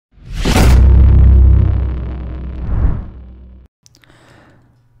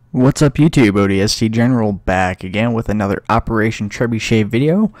What's up YouTube, ODST General back again with another Operation Trebuchet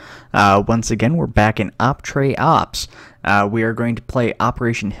video. Once again, we're back in Optre Ops. We are going to play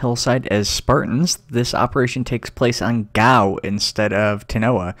Operation Hillside as Spartans. This operation takes place on Gao instead of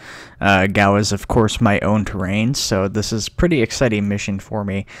Tanoa. Gao is of course my own terrain, so this is a pretty exciting mission for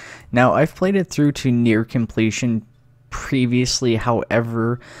me. Now, I've played it through to near completion previously.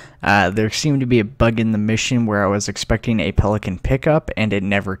 However, there seemed to be a bug in the mission where I was expecting a Pelican pickup and it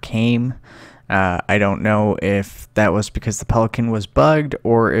never came. I don't know if that was because the Pelican was bugged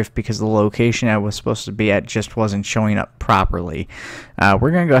or if because the location I was supposed to be at just wasn't showing up properly.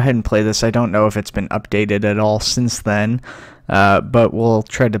 We're going to go ahead and play this. I don't know if it's been updated at all since then, but we'll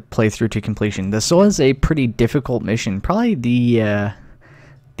try to play through to completion. This was a pretty difficult mission, probably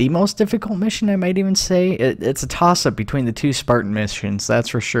the most difficult mission, I might even say. It's a toss-up between the two Spartan missions, that's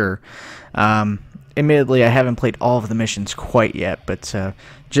for sure. Admittedly, I haven't played all of the missions quite yet, but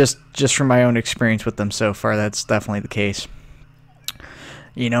just from my own experience with them so far, that's definitely the case.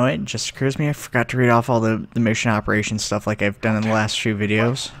 You know, it just occurs to me I forgot to read off all the mission operation stuff like I've done in the last few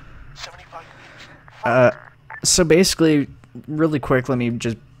videos. So basically, really quick, let me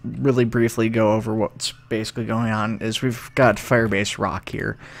just really briefly go over what's basically going on. Is we've got Firebase Rock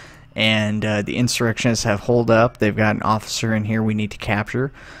here, and the insurrectionists have holed up. They've got an officer in here we need to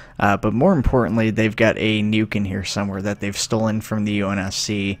capture, but more importantly, they've got a nuke in here somewhere that they've stolen from the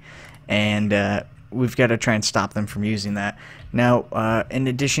UNSC, and we've got to try and stop them from using that. Now, in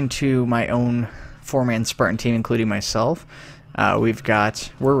addition to my own four-man Spartan team, including myself,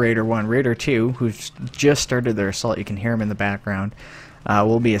 we're Raider 1, Raider 2, who've just started their assault. You can hear them in the background.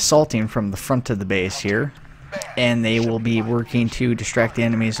 Will be assaulting from the front of the base here, and they will be working to distract the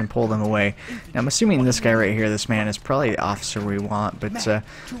enemies and pull them away. Now, I'm assuming this guy right here, this man, is probably the officer we want, but we're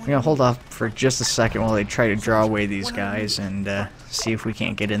going to hold off for just a second while they try to draw away these guys and see if we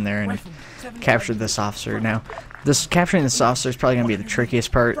can't get in there and capture this officer. Now, capturing this officer is probably going to be the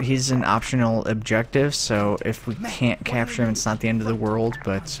trickiest part. He's an optional objective, so if we can't capture him, it's not the end of the world,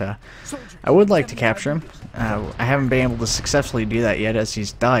 but I would like to capture him. I haven't been able to successfully do that yet, as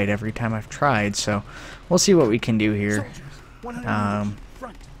he's died every time I've tried, so we'll see what we can do here.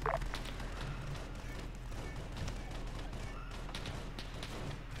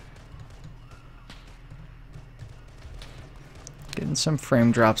 Getting some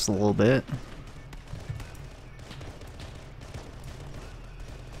frame drops a little bit.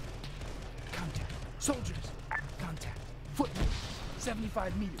 Soldiers, contact, footman,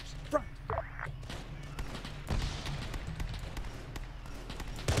 75 meters, front.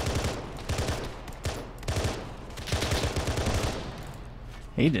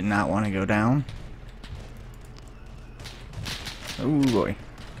 He did not want to go down. Oh boy.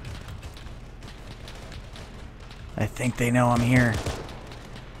 I think they know I'm here.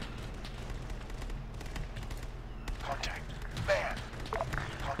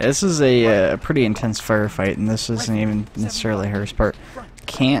 This is a pretty intense firefight, and this isn't even necessarily Harris part.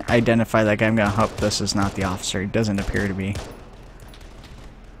 Can't identify that guy. I'm gonna hope this is not the officer. He doesn't appear to be.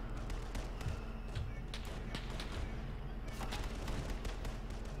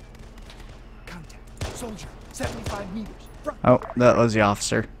 Contact. Soldier, 75 meters. Front. Oh, that was the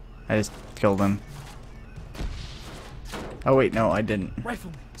officer. I just killed him. Oh wait, no, I didn't.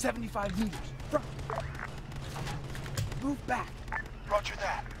 Rifleman, 75 meters. Front. Move back. Roger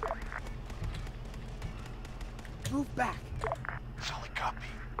that. Move back. Solid copy.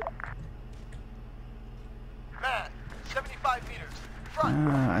 Man, 75 meters. Front.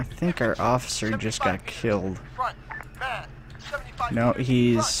 I think our officer just got killed. Front. Man, 75 No, meters.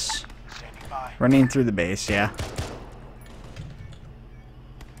 he's running through the base, yeah.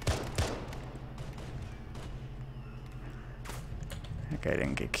 That guy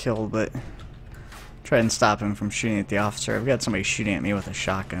didn't get killed, but try and stop him from shooting at the officer. I've got somebody shooting at me with a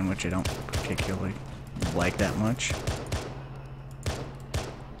shotgun, which I don't particularly like that much.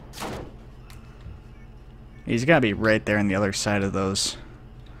 He's got to be right there on the other side of those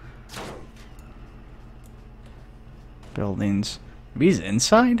buildings. Maybe he's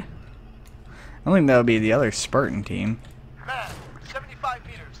inside? I think that would be the other Spartan team. Man, 75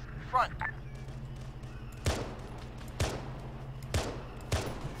 meters. Front.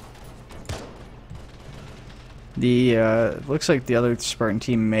 Looks like the other Spartan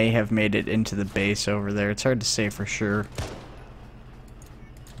team may have made it into the base over there. It's hard to say for sure.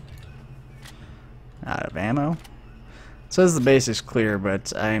 Out of ammo. It says the base is clear,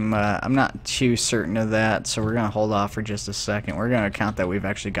 but I'm not too certain of that, so we're gonna hold off for just a second. We're gonna count that we've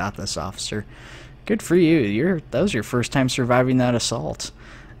actually got this officer. Good for you. That was your first time surviving that assault.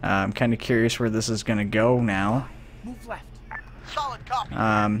 I'm kind of curious where this is gonna go now. Move left. Solid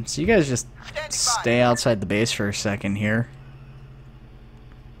copy. So you guys just stay outside the base for a second here.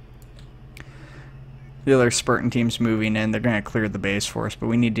 The other Spartan team's moving in. They're gonna clear the base for us, but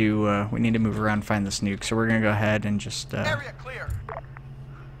we need to move around and find this nuke. So we're gonna go ahead and just Area clear.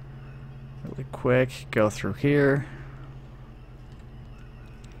 really quick go through here.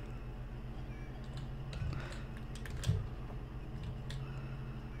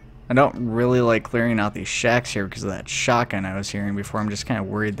 I don't really like clearing out these shacks here because of that shotgun I was hearing before. I'm just kind of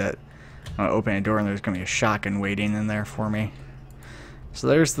worried that I'm gonna open a door and there's gonna be a shotgun waiting in there for me. So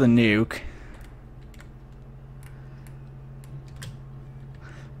there's the nuke.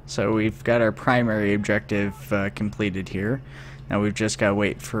 So we've got our primary objective completed here. Now we've just got to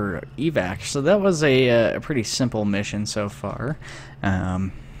wait for evac. So that was a pretty simple mission so far.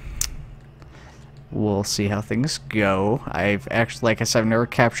 We'll see how things go. I've actually, like I said, I've never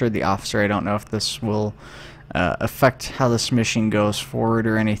captured the officer. I don't know if this will affect how this mission goes forward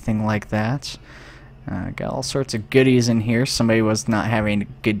or anything like that. Got all sorts of goodies in here. Somebody was not having a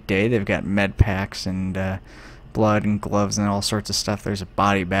good day. They've got med packs and blood and gloves and all sorts of stuff. There's a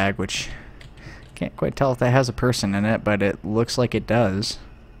body bag, which can't quite tell if that has a person in it, but it looks like it does.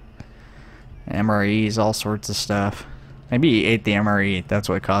 MREs, all sorts of stuff. Maybe he ate the MRE. That's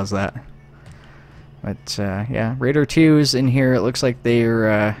what caused that. But yeah, Raider 2 is in here. It looks like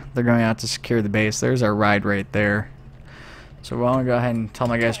they're going out to secure the base. There's our ride right there. So we're gonna go ahead and tell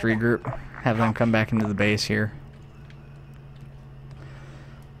my guys to regroup. Have them come back into the base here.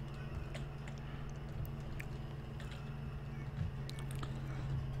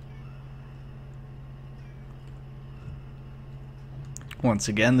 Once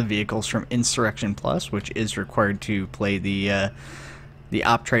again, the vehicle's from Insurrection Plus, which is required to play the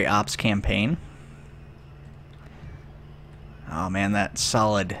Optre Ops campaign. Oh man, that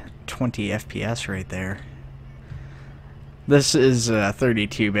solid 20 FPS right there. This is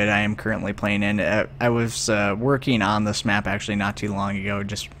 32-bit I am currently playing in. I was working on this map actually not too long ago,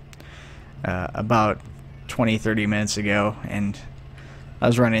 just about 20-30 minutes ago, and I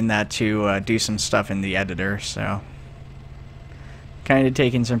was running that to do some stuff in the editor, so kind of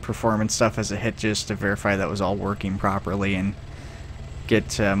taking some performance stuff as a hit just to verify that was all working properly and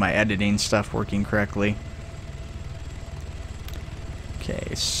get my editing stuff working correctly.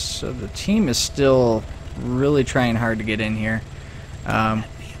 Okay, so the team is still really trying hard to get in here.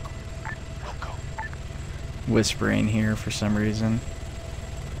 Whispering here for some reason.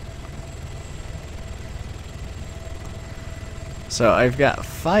 So I've got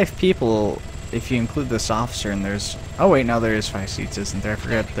 5 people if you include this officer, and there's... Oh wait, no, there is 5 seats, isn't there? I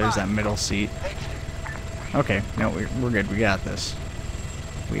forgot there's that middle seat. Okay, no, we're good. We got this.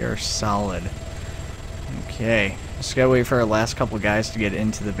 We are solid. Okay, just gotta wait for our last couple guys to get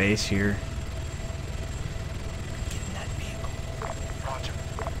into the base here.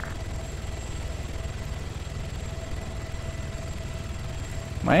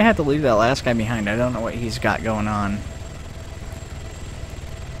 Might have to leave that last guy behind. I don't know what he's got going on.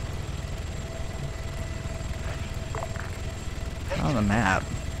 On the map.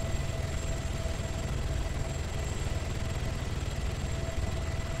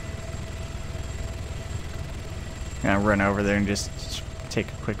 I'm gonna run over there and just take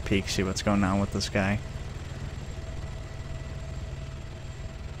a quick peek, see what's going on with this guy.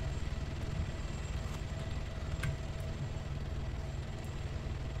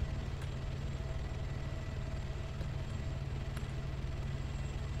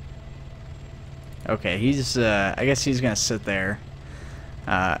 Okay, he's, I guess he's gonna sit there.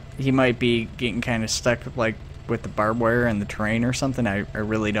 He might be getting kind of stuck, like, with the barbed wire and the terrain or something. I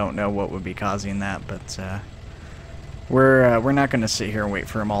really don't know what would be causing that, but, we're not gonna sit here and wait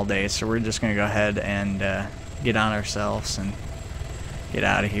for him all day, so we're just gonna go ahead and, get on ourselves and get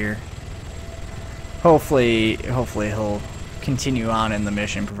out of here. Hopefully he'll continue on in the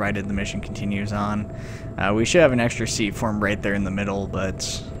mission, provided the mission continues on. We should have an extra seat for him right there in the middle,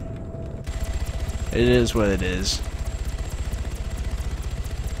 but it is what it is.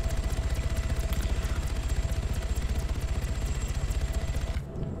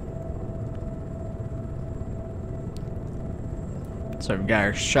 So we've got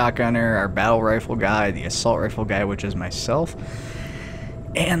our shotgunner, our battle rifle guy, the assault rifle guy, which is myself,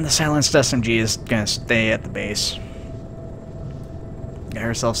 and the silenced SMG is going to stay at the base. Got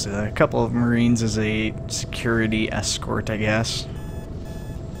ourselves a couple of Marines as a security escort, I guess.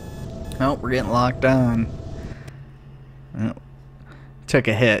 Oh, we're getting locked on. Oh, took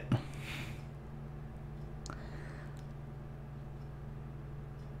a hit.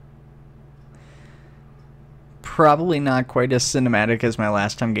 Probably not quite as cinematic as my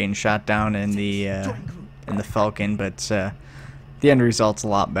last time getting shot down in the Falcon, but the end result's a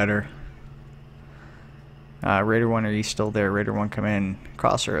lot better. Raider 1, are you still there? Raider 1, come in.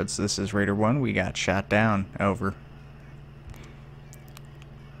 Crossroads, this is Raider 1. We got shot down. Over.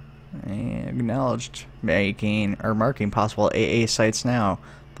 And acknowledged. Making or marking possible AA sites now.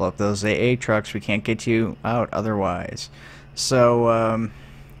 Blow up those AA trucks. We can't get you out otherwise. So,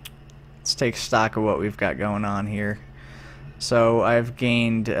 let's take stock of what we've got going on here. So, I've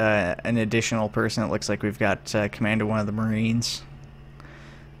gained an additional person. It looks like we've got command of one of the Marines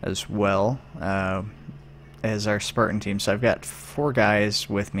as well. As our Spartan team. So I've got 4 guys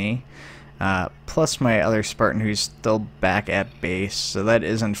with me, plus my other Spartan who's still back at base. So that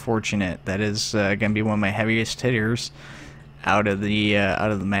is unfortunate. That is going to be one of my heaviest hitters out of the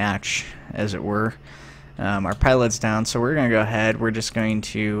match, as it were. Our pilot's down, so we're going to go ahead. We're just going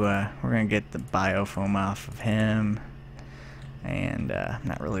to get the biofoam off of him, and I'm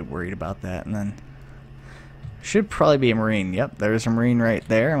not really worried about that. And then should probably be a Marine. Yep, there's a Marine right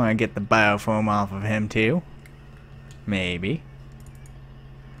there. I'm going to get the biofoam off of him too. Maybe.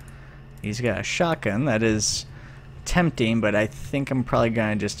 He's got a shotgun. That is tempting, but I think I'm probably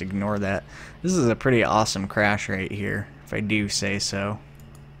going to just ignore that. This is a pretty awesome crash right here, if I do say so.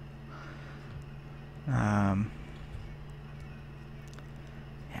 Yeah,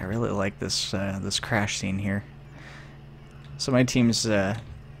 I really like this this crash scene here. So my team's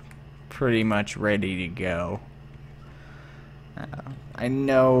pretty much ready to go. I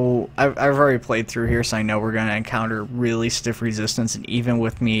know I've already played through here, so I know we're going to encounter really stiff resistance, and even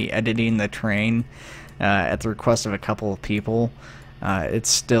with me editing the terrain at the request of a couple of people, it's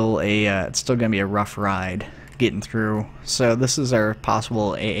still going to be a rough ride getting through. So this is our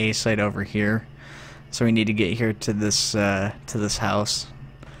possible AA site over here. So we need to get here to this house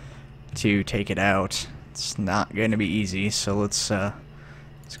to take it out. It's not going to be easy, so let's go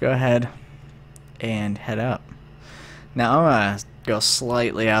ahead and head up. Now I'm gonna go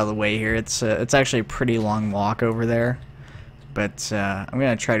slightly out of the way here. It's actually a pretty long walk over there, but I'm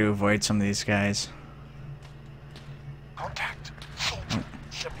gonna try to avoid some of these guys. Contact. Soldier.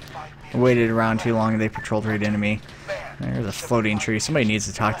 75 I waited around too long and they patrolled right into me. There's a floating tree. Somebody needs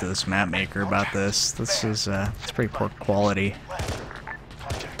to talk to this map maker about this. This is it's pretty poor quality. Contact.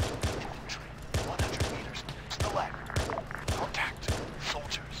 Infantry. 100 meters. To the left. Contact.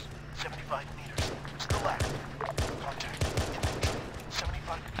 Soldiers. 75 meters. To the left. Contact. Infantry.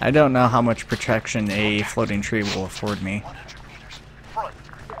 75 meters. I don't know how much protection a floating tree will afford me. 100 meters. Front.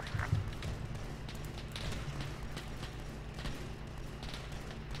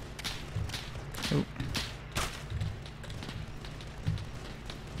 Oop.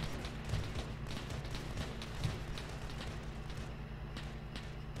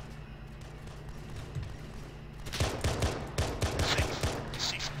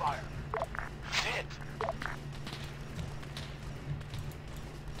 Cease fire. Hit.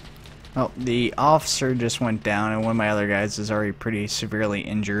 Oh, the officer just went down, and one of my other guys is already pretty severely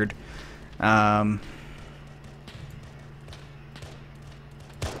injured.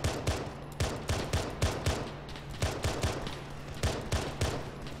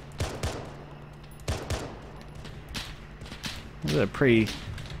 This is a pretty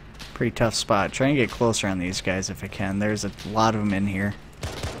tough spot. Try and get closer on these guys if I can. There's a lot of them in here.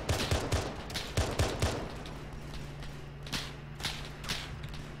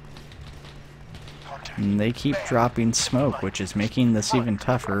 And they keep dropping smoke, which is making this even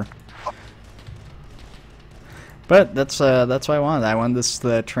tougher. But that's what I wanted. I wanted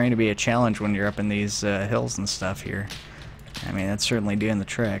the terrain to be a challenge when you're up in these hills and stuff here. I mean, that's certainly doing the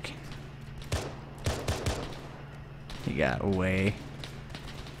trick. He got away.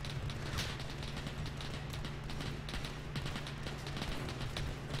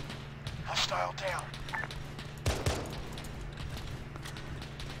 Hostile down.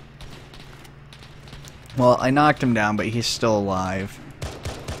 Well, I knocked him down, but he's still alive.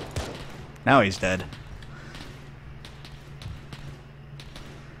 Now he's dead.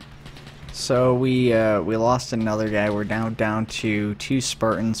 So we lost another guy. We're now down to 2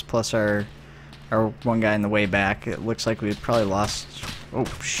 Spartans plus our one guy in the way back. It looks like we probably lost. Oh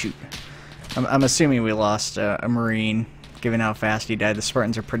shoot! I'm assuming we lost a Marine, given how fast he died. The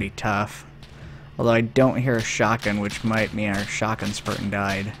Spartans are pretty tough. Although I don't hear a shotgun, which might mean our shotgun Spartan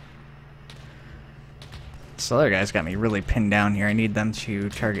died. This other guy's got me really pinned down here. I need them to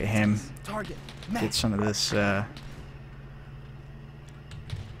target him. Target. Get some of this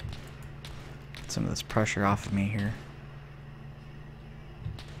pressure off of me here.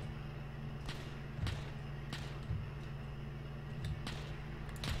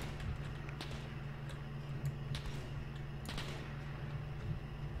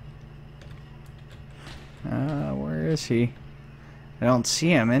 Where is he? I don't see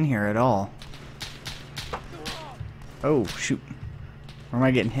him in here at all. Oh, shoot. Where am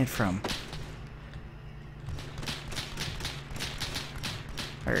I getting hit from?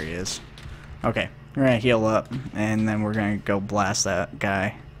 There he is. Okay, we're gonna heal up, and then we're gonna go blast that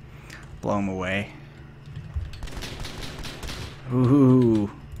guy. Blow him away. Ooh.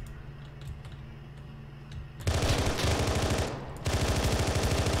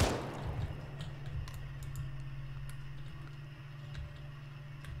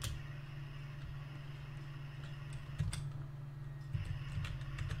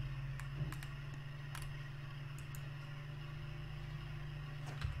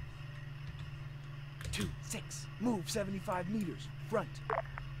 Move 75 meters. Front.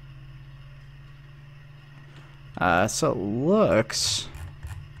 So it looks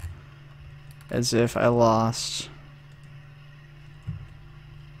as if I lost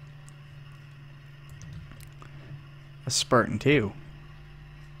a Spartan too.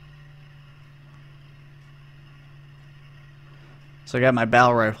 So I got my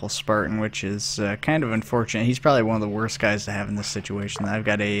battle rifle Spartan, which is kind of unfortunate. He's probably one of the worst guys to have in this situation. I've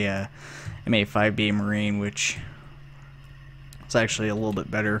got a MA5B Marine, which is actually a little bit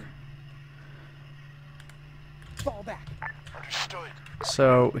better. Fall back. Understood.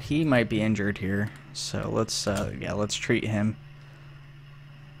 So he might be injured here. So let's let's treat him.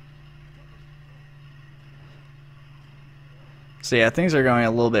 So yeah, things are going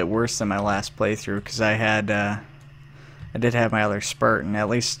a little bit worse than my last playthrough because I did have my other Spartan. At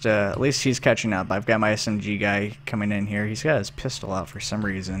least he's catching up. I've got my SMG guy coming in here. He's got his pistol out for some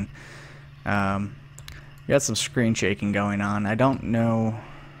reason. Got some screen shaking going on. I don't know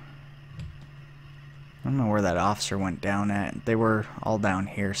where that officer went down at. They were all down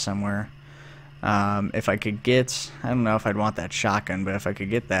here somewhere. If I could get, I don't know if I'd want that shotgun, but if I could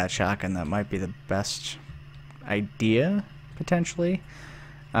get that shotgun, that might be the best idea potentially.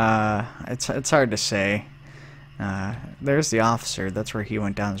 It's hard to say. There's the officer. That's where he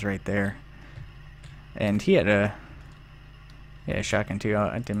went down, is right there. And he had a shotgun too.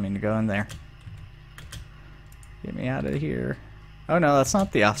 I didn't mean to go in there. Get me out of here. Oh no, that's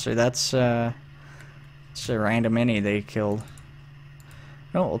not the officer. That's it's a random innie they killed.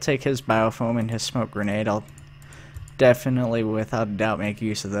 No, we'll take his biofoam and his smoke grenade. I'll definitely, without a doubt, make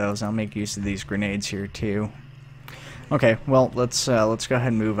use of those. I'll make use of these grenades here too. Okay, well, let's go ahead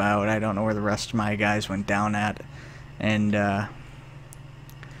and move out. I don't know where the rest of my guys went down at, and I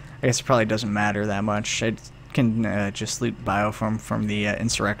guess it probably doesn't matter that much. I can just loot biofoam from the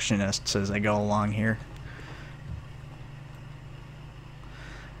insurrectionists as I go along here.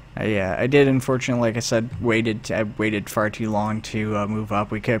 Yeah, I did, unfortunately, like I said, I waited far too long to move up.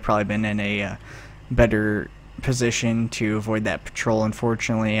 We could have probably been in a better position to avoid that patrol.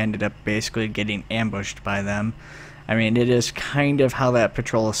 Unfortunately, I ended up basically getting ambushed by them. I mean, it is kind of how that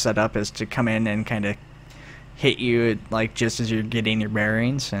patrol is set up, is to come in and kind of hit you like just as you're getting your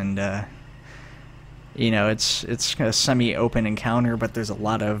bearings, and you know, it's a semi-open encounter, but there's a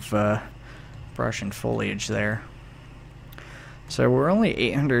lot of brush and foliage there. So we're only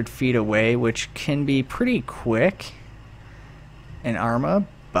 800 feet away, which can be pretty quick in Arma,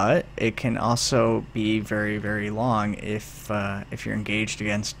 but it can also be very, very long if you're engaged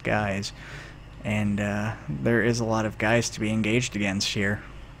against guys. And there is a lot of guys to be engaged against here.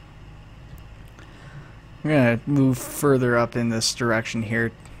 I'm going to move further up in this direction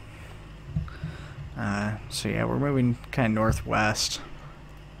here. So yeah, we're moving kind of northwest.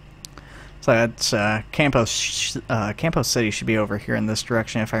 So that's Campo City should be over here in this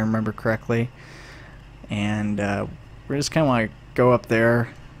direction if I remember correctly. And we're just kind of want to go up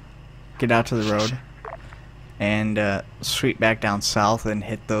there, get out to the road, and sweep back down south and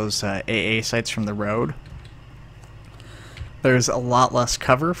hit those AA sites from the road. There's a lot less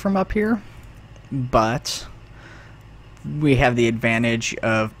cover from up here, but we have the advantage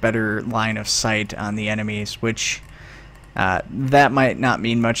of better line of sight on the enemies, which that might not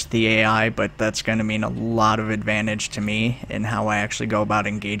mean much to the AI, but that's going to mean a lot of advantage to me in how I actually go about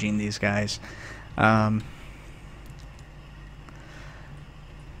engaging these guys.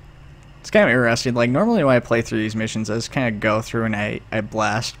 It's kind of interesting. Like, normally when I play through these missions, I just kind of go through and I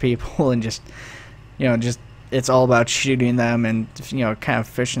blast people and just, you know, just it's all about shooting them and, you know, kind of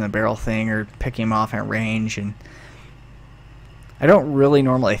fishing the barrel thing or picking them off at range. And I don't really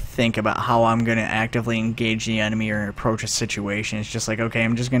normally think about how I'm going to actively engage the enemy or approach a situation. It's just like, okay,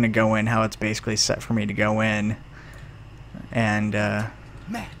 I'm just going to go in how it's basically set for me to go in. And,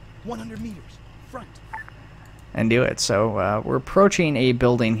 Matt, 100 meters, front. And do it. So, we're approaching a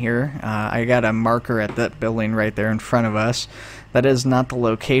building here. I got a marker at that building right there in front of us. That is not the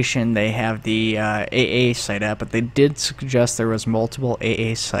location they have the AA site at, but they did suggest there was multiple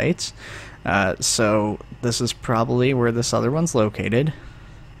AA sites. So this is probably where this other one's located.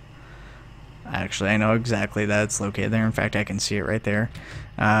 Actually, I know exactly that it's located there. In fact, I can see it right there.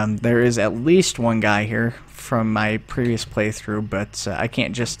 There is at least one guy here from my previous playthrough, but I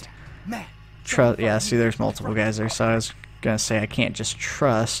can't just trust. Yeah, see, there's multiple guys there, so I was gonna say I can't just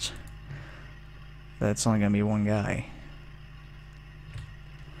trust that it's only gonna be one guy.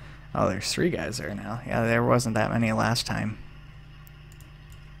 Oh, there's 3 guys there now. Yeah, there wasn't that many last time.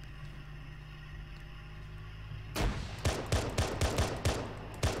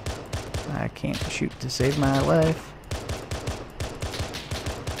 I can't shoot to save my life.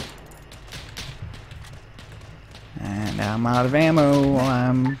 And I'm out of ammo.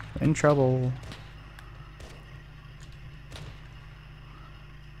 I'm in trouble.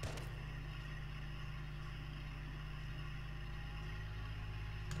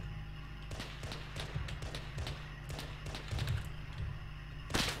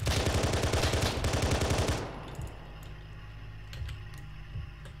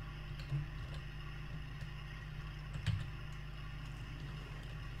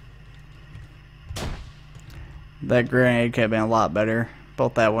 That grenade could have been a lot better.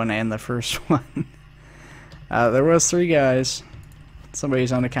 Both that one and the first one. There was 3 guys.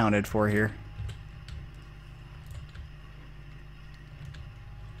 Somebody's unaccounted for here.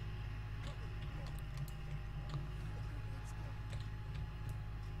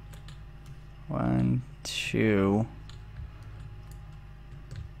 One, 2.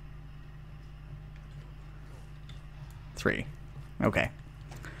 3. Okay.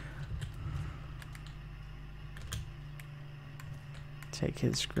 Take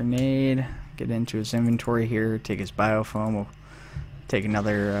his grenade, get into his inventory here, take his biofoam, we'll take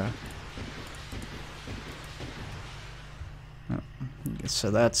another,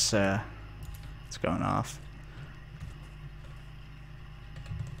 so that's going off.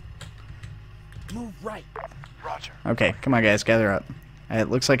 Move right. Roger. Okay, come on guys, gather up.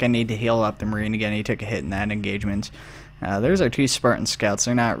 It looks like I need to heal up the Marine again. He took a hit in that engagement. There's our 2 Spartan Scouts.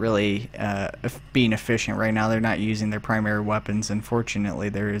 They're not really being efficient right now. They're not using their primary weapons. Unfortunately,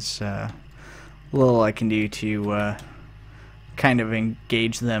 there's little I can do to kind of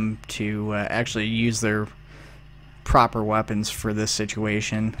engage them to actually use their proper weapons for this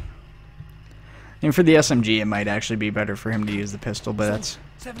situation. And for the SMG, it might actually be better for him to use the pistol, but that's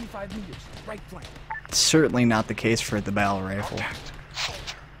 75 meters, right flank. certainly not the case for the battle rifle. Contact.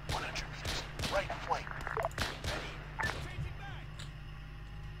 Soldier. 100 meters. Right flank.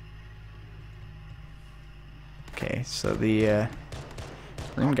 Okay, so the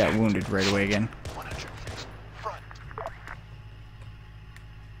Marine got wounded right away again. 100 meters. Front.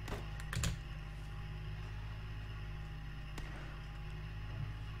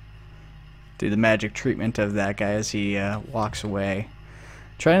 Do the magic treatment of that guy as he walks away.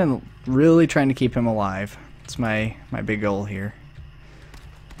 Really trying to keep him alive. It's my big goal here.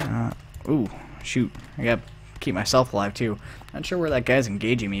 Ooh, shoot. I gotta keep myself alive too. Not sure where that guy's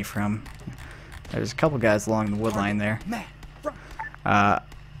engaging me from. There's a couple guys along the wood line there. Yeah,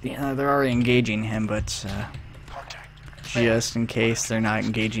 they're already engaging him, but just in case they're not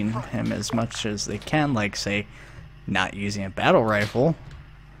engaging him as much as they can, like say, not using a battle rifle.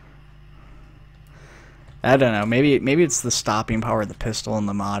 I don't know. Maybe it's the stopping power of the pistol in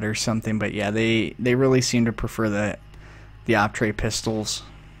the mod or something. But yeah, they really seem to prefer the Optre pistols.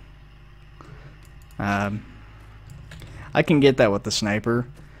 I can get that with the sniper,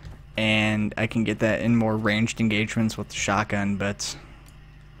 and I can get that in more ranged engagements with the shotgun. But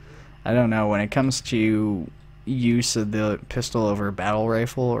I don't know, when it comes to use of the pistol over a battle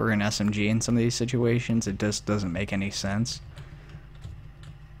rifle or an SMG in some of these situations, it just doesn't make any sense.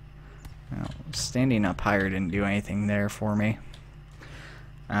 Well, standing up higher didn't do anything there for me.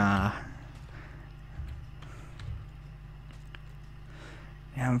 Yeah,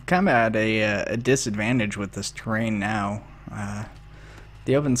 I'm kind of at a disadvantage with this terrain now.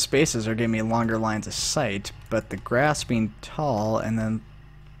 The open spaces are giving me longer lines of sight, but the grass being tall and then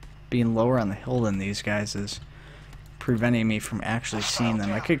being lower on the hill than these guys is preventing me from actually seeing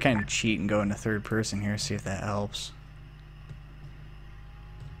them. I could kind of cheat and go into third person here, see if that helps.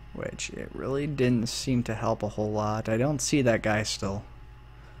 Which it really didn't seem to help a whole lot. I don't see that guy still.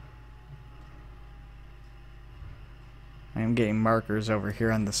 I am getting markers over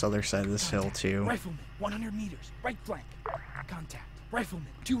here on this other side of this hill too. Rifleman, 100 meters, right flank. Contact. Rifleman,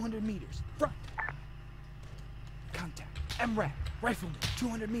 200 meters, front. Contact. MRAP. Rifleman,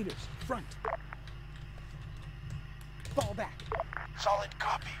 200 meters, front. Fall back. Solid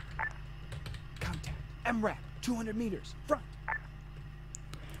copy. Contact. MRAP, 200 meters, front.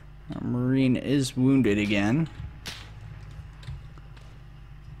 Our Marine is wounded again.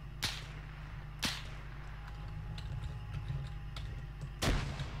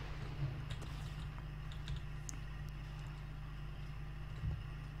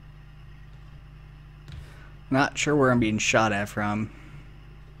 Not sure where I'm being shot at from.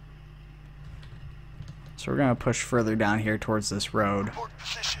 So we're going to push further down here towards this road. Report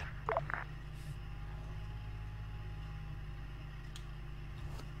position.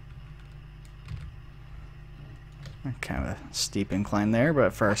 Kind of a steep incline there,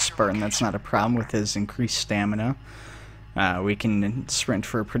 but for our Spartan that's not a problem with his increased stamina. We can sprint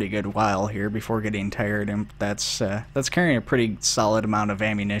for a pretty good while here before getting tired, and that's carrying a pretty solid amount of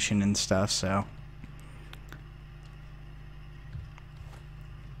ammunition and stuff, so...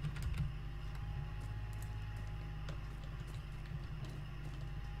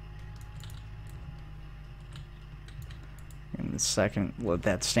 In a second, let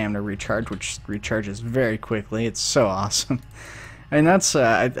that stamina recharge, which recharges very quickly. It's so awesome. And that's,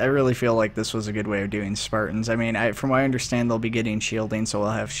 I really feel like this was a good way of doing Spartans. I mean, from what I understand, they'll be getting shielding, so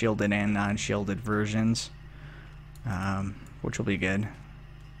we'll have shielded and non-shielded versions, which will be good.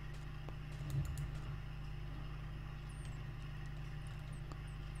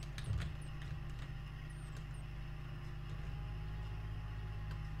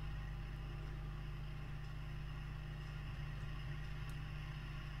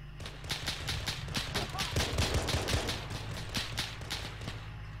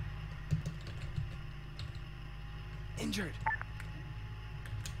 Injured.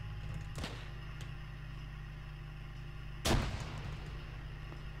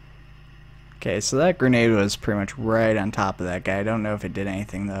 Okay, so that grenade was pretty much right on top of that guy. I don't know if it did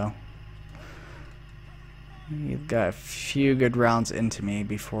anything, though. He got a few good rounds into me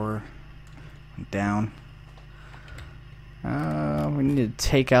before I went down. We need to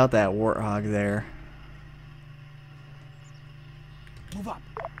take out that Warthog there. Move up.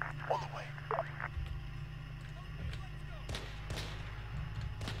 On the way.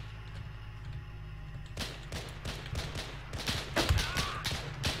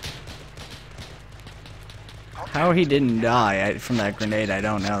 How he didn't die from that grenade, I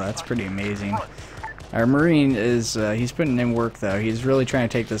don't know. That's pretty amazing. Our Marine is, he's putting in work, though. He's really trying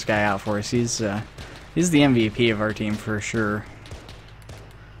to take this guy out for us. He's the MVP of our team for sure.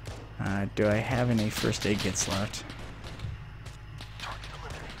 Do I have any first aid kits left? Target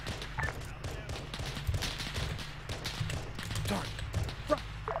eliminated. Dark. Front.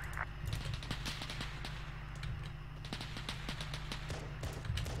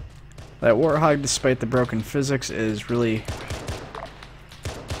 That Warthog, despite the broken physics, is really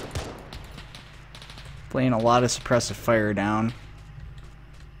laying a lot of suppressive fire down.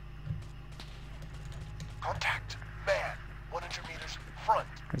 Contact. Man. 100 meters. Front.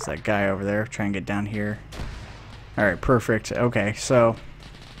 There's that guy over there trying to get down here. Alright, perfect. Okay, so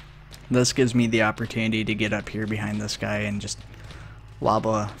this gives me the opportunity to get up here behind this guy and just lob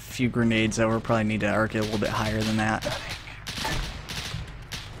a few grenades over. Probably need to arc it a little bit higher than that.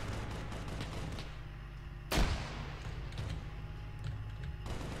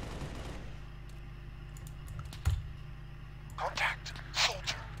 Contact.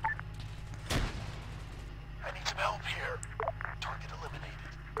 Soldier. I need some help here. Target eliminated.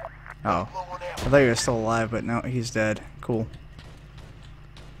 Oh, Low on I ammo. thought he was still alive, but no, he's dead. Cool.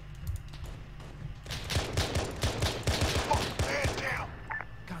 Oh, man down.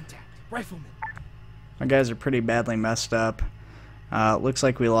 Contact. Rifleman. My guys are pretty badly messed up. Looks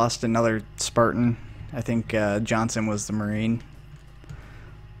like we lost another Spartan. I think Johnson was the Marine.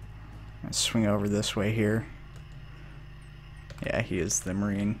 Let's swing over this way here. Yeah, he is the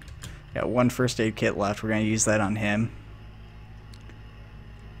Marine. Got one first aid kit left. We're going to use that on him.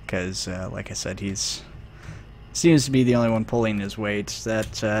 Because, like I said, seems to be the only one pulling his weight.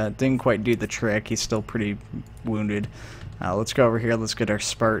 That didn't quite do the trick. He's still pretty wounded. Let's go over here. Let's get our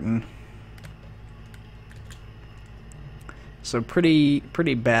Spartan. So pretty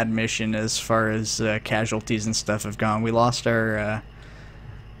bad mission as far as casualties and stuff have gone. We lost our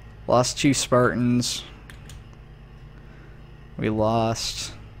lost 2 Spartans. We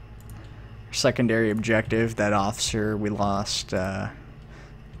lost our secondary objective, that officer. We lost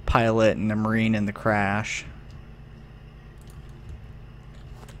pilot and a Marine in the crash.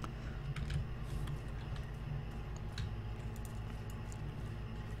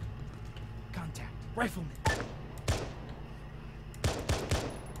 Contact. Rifleman.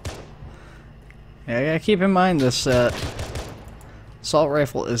 Yeah, I gotta keep in mind this assault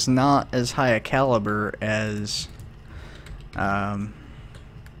rifle is not as high a caliber as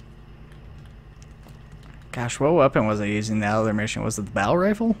gosh, what weapon was I using that other mission? Was it the battle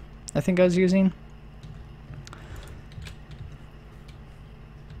rifle? I think I was using.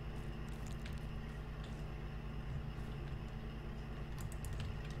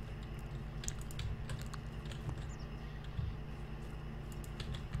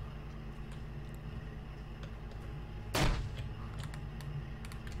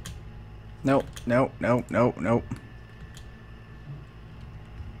 Nope, nope, nope, nope, nope.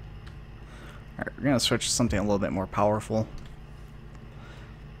 Alright, we're gonna switch to something a little bit more powerful.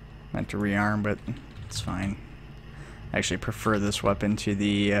 Meant to rearm, but it's fine. I actually prefer this weapon to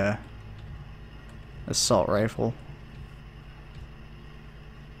the assault rifle.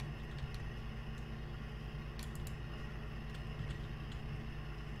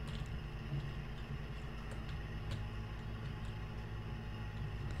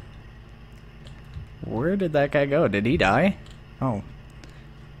 Where did that guy go? Did he die? Oh.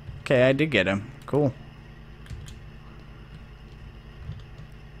 Okay, I did get him. Cool.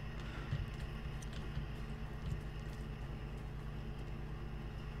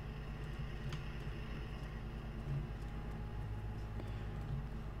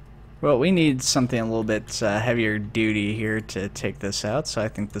 Well, we need something a little bit heavier duty here to take this out, so I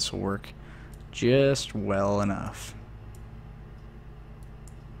think this will work just well enough.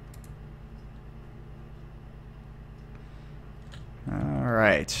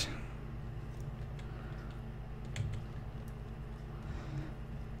 Alright.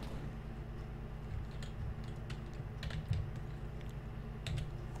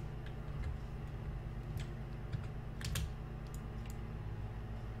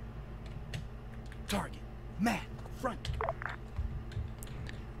 Target. Matt. Front.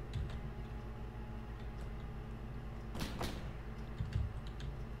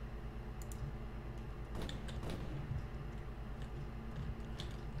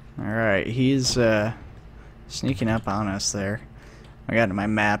 Alright, he's sneaking up on us there. I got to my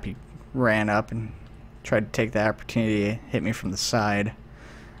map, he ran up and tried to take the opportunity to hit me from the side.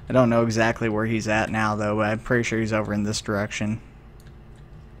 I don't know exactly where he's at now though, but I'm pretty sure he's over in this direction.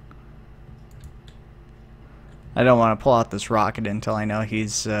 I don't want to pull out this rocket until I know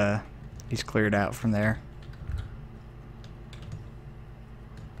he's cleared out from there.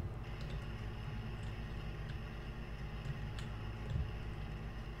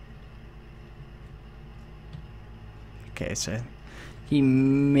 Okay, so he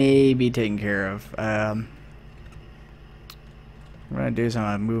may be taken care of. What I'm gonna do is I'm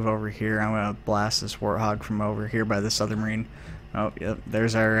gonna move over here. I'm gonna blast this warthog from over here by this other marine. Oh, yep.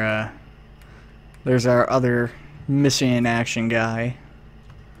 There's our other missing in action guy.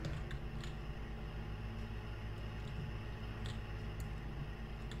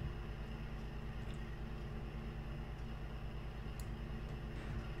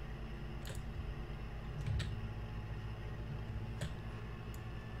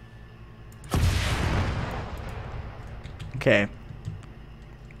 Okay,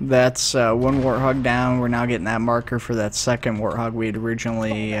 that's one warthog down. We're now getting that marker for that second warthog we had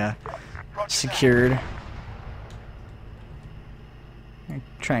originally secured.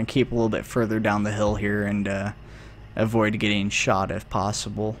 Try and keep a little bit further down the hill here and avoid getting shot if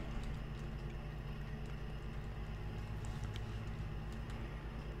possible.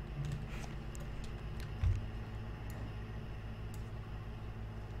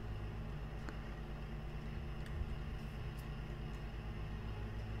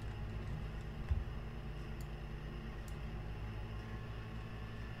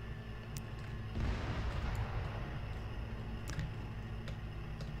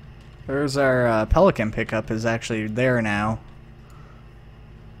 There's our Pelican pickup is actually there now.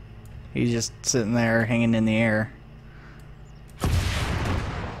 He's just sitting there hanging in the air.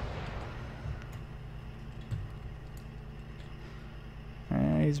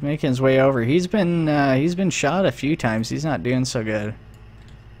 He's making his way over. He's been shot a few times. He's not doing so good.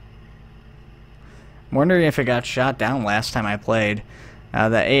 I'm wondering if it got shot down last time I played.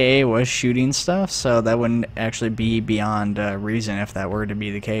 The AA was shooting stuff, so that wouldn't actually be beyond reason if that were to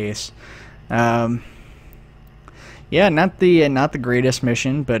be the case. Yeah, not the greatest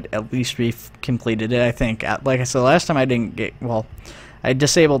mission, but at least we've completed it. I think, like I said last time, I didn't get I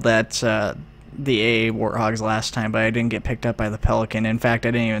disabled that the AA warthogs last time, but I didn't get picked up by the Pelican. In fact,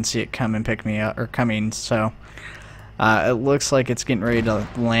 I didn't even see it come and pick me up or coming. So it looks like it's getting ready to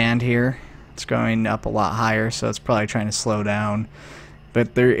land here. It's going up a lot higher, so it's probably trying to slow down.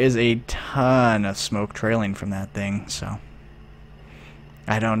 But there is a ton of smoke trailing from that thing, so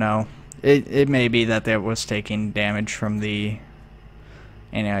I don't know. It may be that it was taking damage from the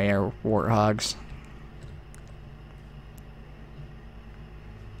anti-air warthogs.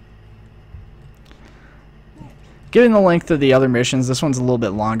 given the length of the other missions, this one's a little bit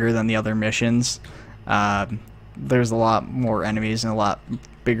longer than the other missions. There's a lot more enemies and a lot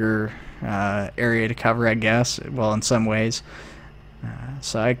bigger area to cover, I guess. Well, in some ways.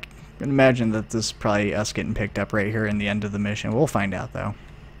 So I can imagine that this is probably us getting picked up right here in the end of the mission. We'll find out, though.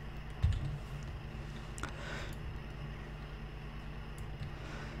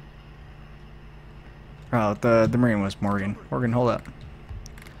 Oh, the Marine was Morgan. Morgan, hold up.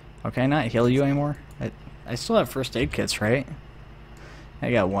 Okay, not heal you anymore? I still have first aid kits, right?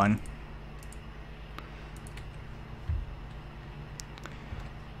 I got one.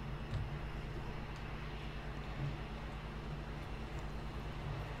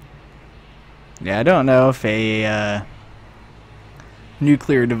 Yeah, I don't know if a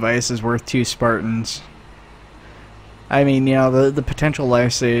nuclear device is worth 2 Spartans. I mean, you know, the potential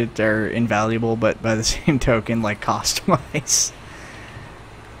life saves are invaluable, but by the same token, like, cost-wise.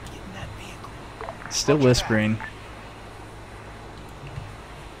 Still whispering.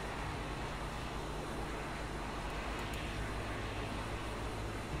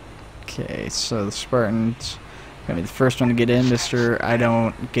 Okay, so the Spartans gonna be the first one to get in. I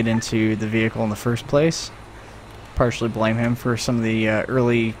don't get into the vehicle in the first place. Partially blame him for some of the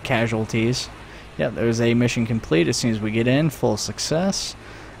early casualties. Yeah, there's a mission complete as soon as we get in. Full success.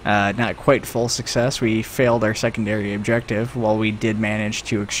 Not quite full success. We failed our secondary objective. While we did manage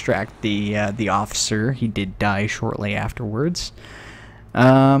to extract the officer, he did die shortly afterwards.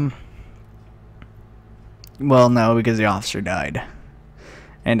 Well, no, because the officer died.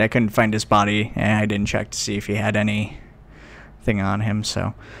 And I couldn't find his body, and I didn't check to see if he had anything on him.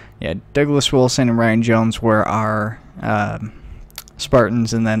 So, yeah, Douglas Wilson and Ryan Jones were our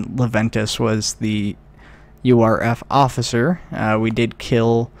Spartans, and then Leventus was the URF officer. We did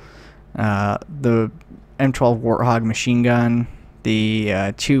kill the M12 Warthog machine gun,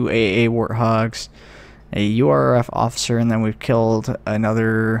 the 2 AA Warthogs, a URF officer, and then we've killed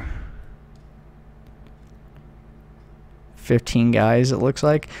another 15 guys, it looks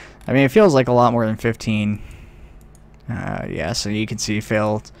like. I mean, it feels like a lot more than 15. Yeah, so you can see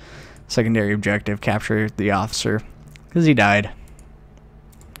failed secondary objective, capture the officer, because he died.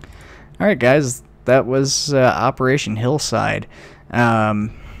 Alright, guys, that was Operation Hillside. Now,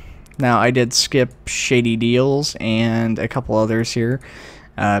 I did skip Shady Deals and a couple others here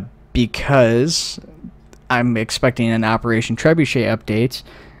because I'm expecting an Operation Trebuchet update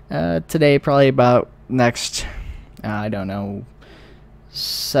today, probably about next, I don't know,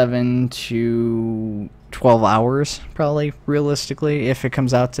 7 to 12 hours, probably, realistically, if it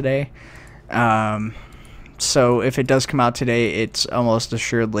comes out today. So if it does come out today, it's almost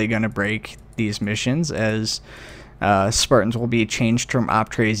assuredly going to break these missions, as Spartans will be changed from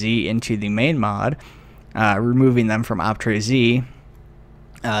Optre Z into the main mod, removing them from Optre Z.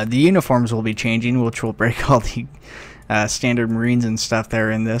 The uniforms will be changing, which will break all the standard Marines and stuff that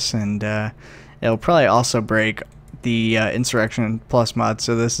are in this, and it'll probably also break the Insurrection Plus mod,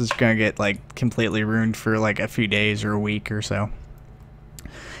 so this is going to get like completely ruined for like a few days or a week or so.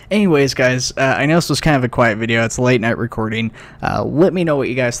 Anyways, guys, I know this was kind of a quiet video. It's a late night recording. Let me know what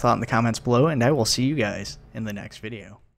you guys thought in the comments below, and I will see you guys in the next video.